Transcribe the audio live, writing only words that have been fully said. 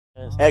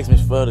Ask me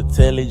for the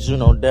tellies, you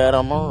know that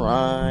I'ma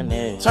run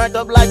it. Turned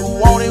up like we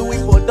want it, we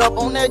pulled up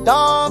on that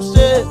dumb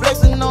shit.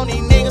 Flexing on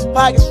these niggas,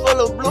 pockets full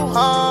of blue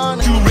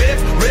honey. You rip,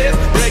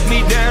 break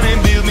me down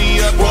and build me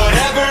up,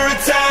 whatever it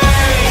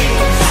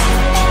takes.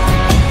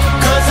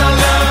 Cause I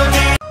love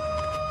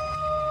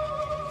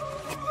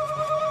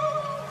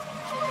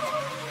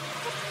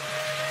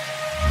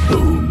you.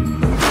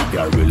 Boom,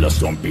 gorilla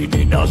stomping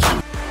in a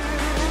zoo.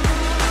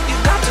 You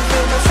got to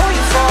build before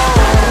you fall.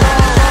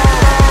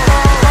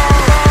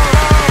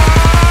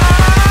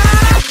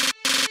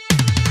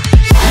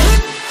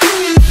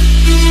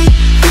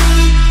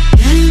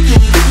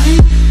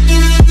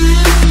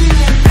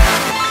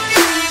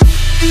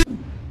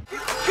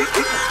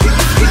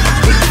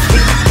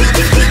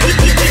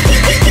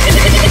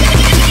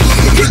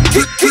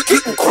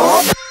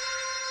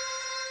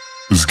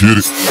 Let's get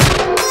it.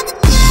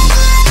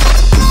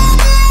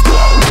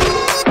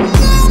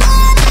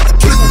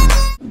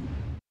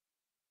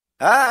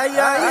 Ay,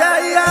 ay,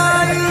 ay,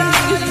 ay.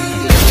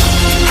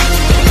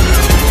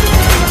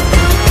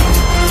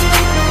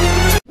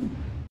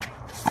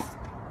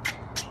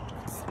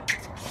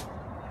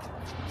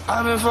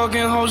 I've been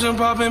fucking hoes and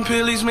popping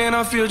pillies, man,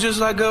 I feel just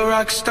like a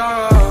rock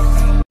star.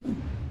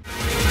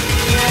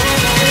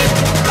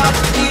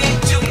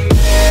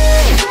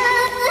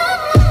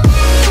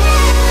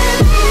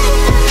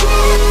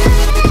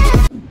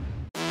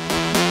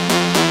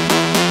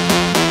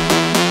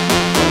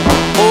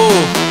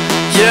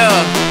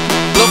 Yeah,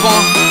 look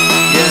on,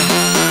 yeah.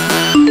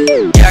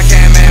 Yeah, I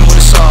came in with a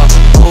saw.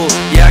 Ooh,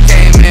 yeah, I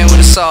came in with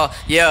a saw.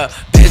 Yeah,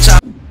 bitch, I.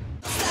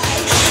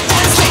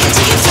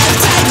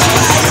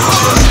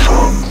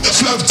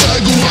 Slap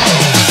tag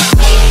around.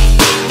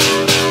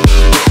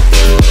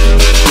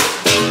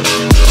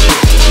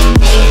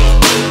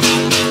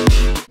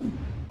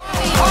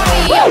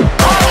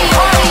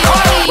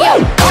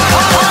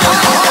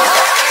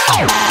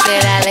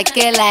 Did I lick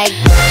it like?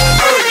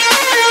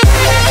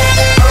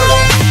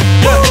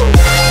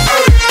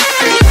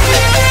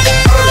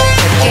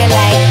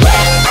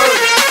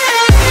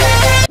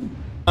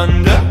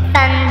 Thunder,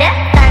 Thunder,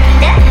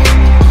 thunder,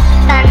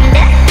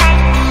 thunder,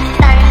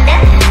 thunder,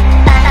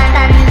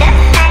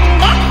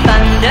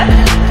 thunder,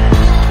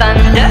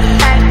 thunder,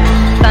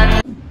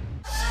 thunder.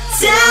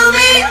 Tell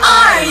me,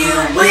 are you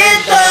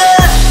with us?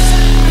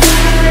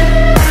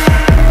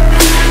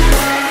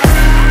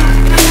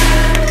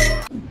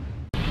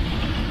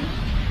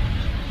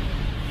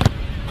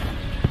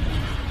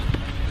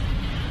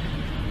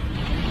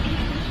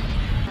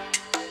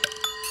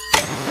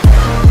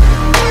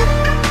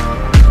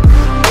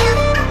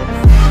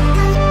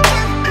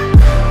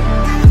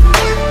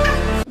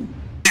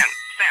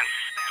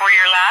 For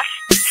your last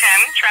 10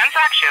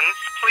 transactions,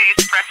 please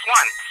press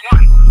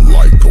 1.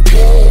 Like a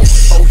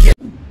boss. oh yeah.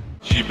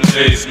 She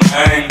plays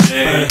my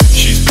game,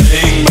 she's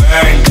playing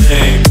my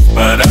game,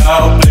 but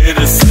I'll play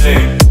the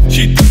same.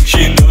 She thinks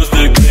she knows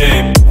the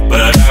game,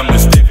 but I'ma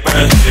stick my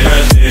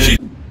head. She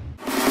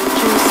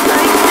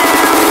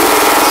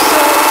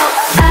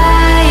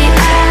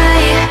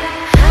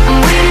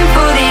I'm waiting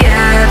for the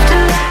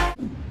after.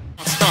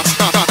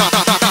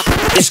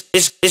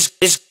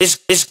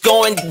 It's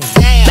going down.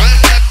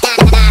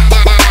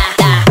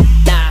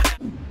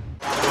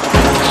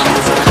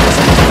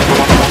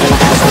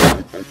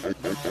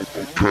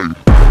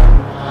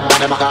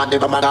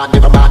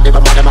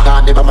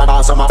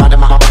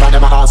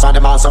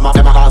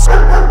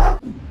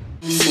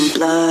 Some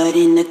blood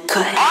in the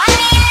cut.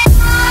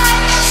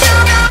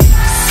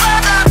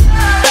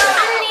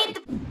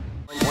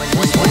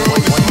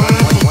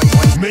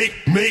 Make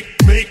me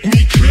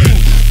king.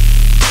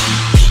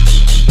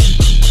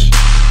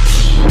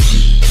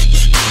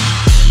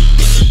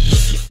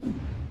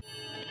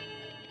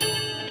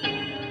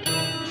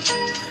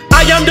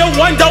 I am the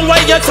one, don't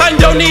wait your time,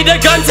 don't need a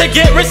gun to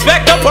get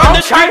respect up on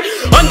the street.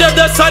 Under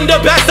the sun, the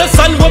bastard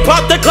son will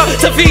pop the club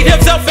to feed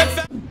himself and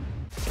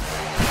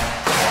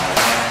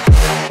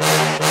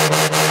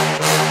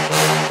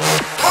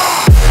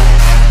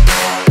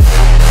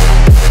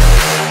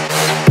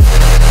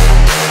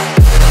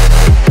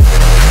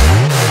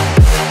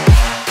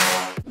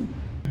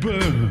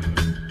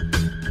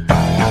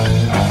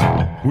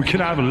We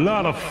can have a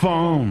lot of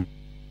fun.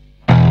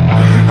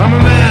 I'm a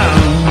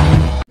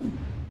man.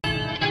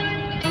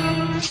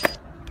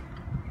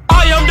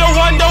 I am the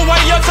one, don't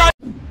wait your time.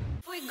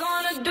 If we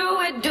gonna do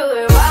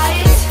it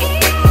right.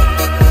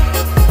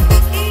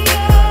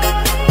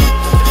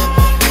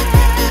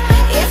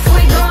 If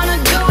we gonna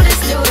do this,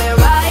 do it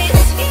right.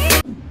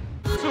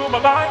 To my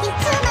mind.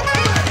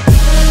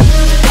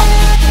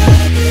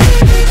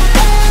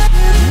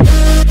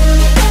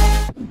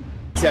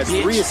 Has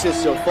 3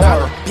 assists so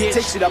far.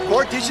 Takes it up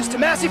court, dishes to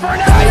Massey for an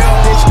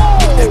bitch,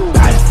 that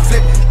body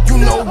flip. You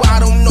know I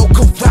don't know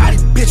karate,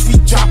 bitch. We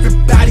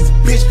dropping bodies,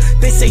 bitch.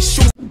 They say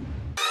shoot.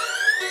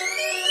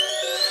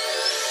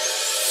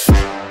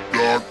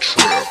 Dog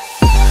trap.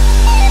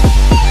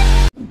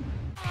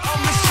 I'm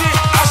the shit.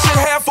 I should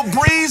have a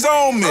breeze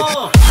on me.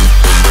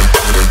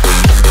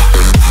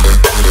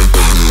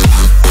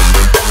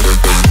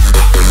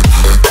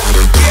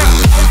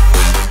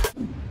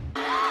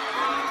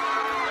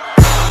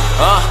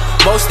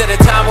 Most of the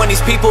time when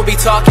these people be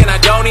talking, I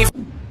don't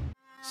even.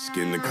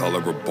 Skin the color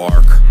of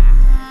bark,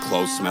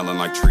 clothes smelling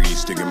like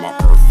trees. Digging my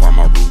earth from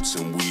my roots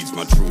and weeds.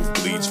 My truth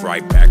bleeds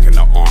right back in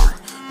the arm.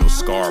 No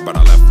scar, but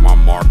I left my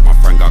mark. My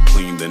friend got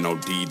clean, then no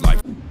deed like.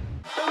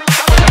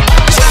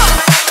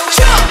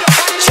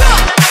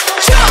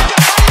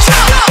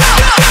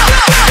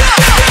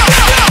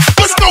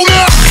 Let's go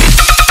now.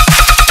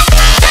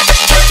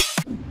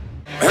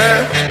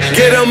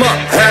 Get 'em up,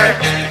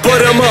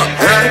 put 'em up,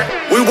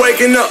 we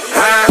waking up,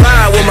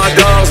 ride with my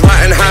dogs,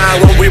 riding high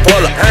when we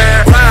pull up,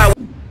 ride.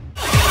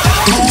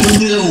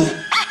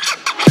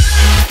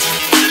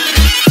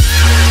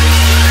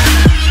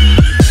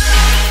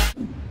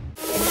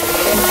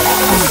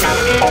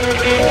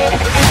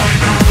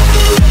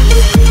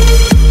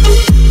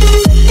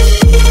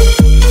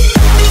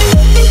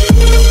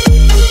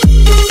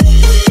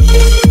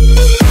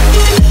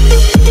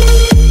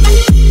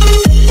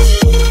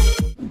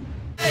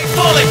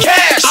 Full of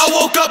cash. I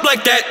woke up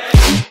like that.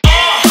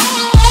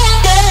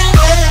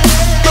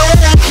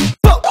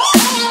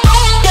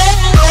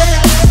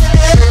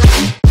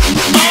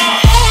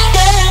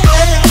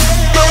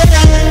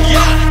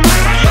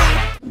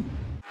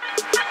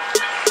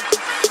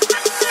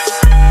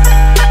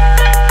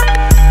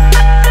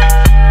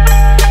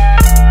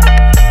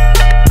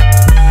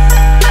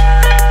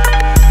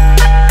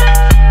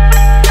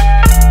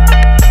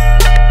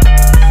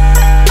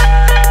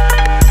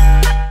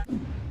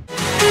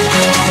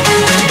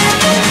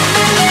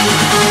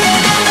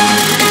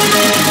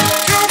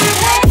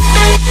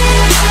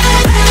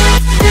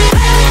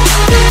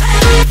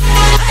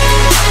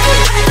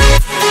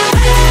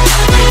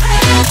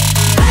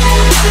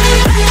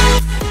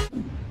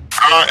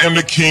 I am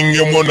the king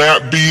and will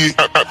not be.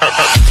 I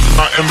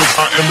am the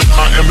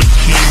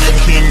king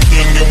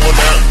and will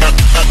not.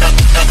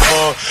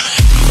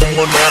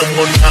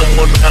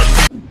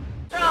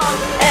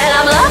 And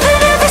I'm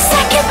loving every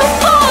second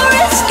before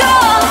it's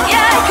gone.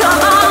 Yeah,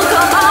 come on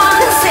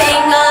and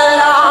sing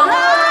along.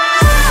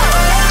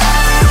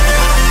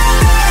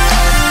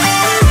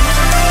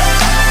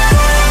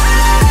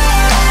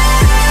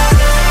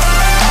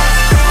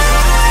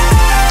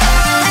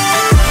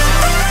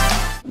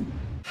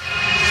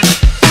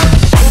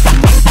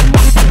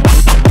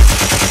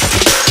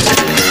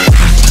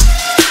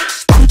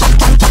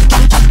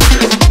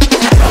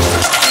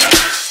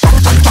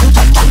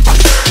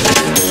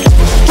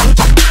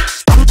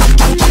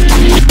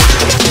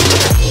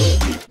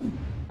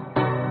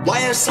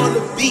 On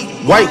the beat.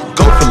 White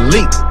go for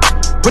leak,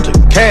 put the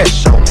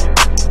cash on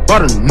it.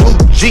 Bought a new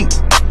Jeep,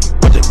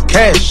 put the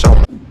cash on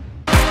it.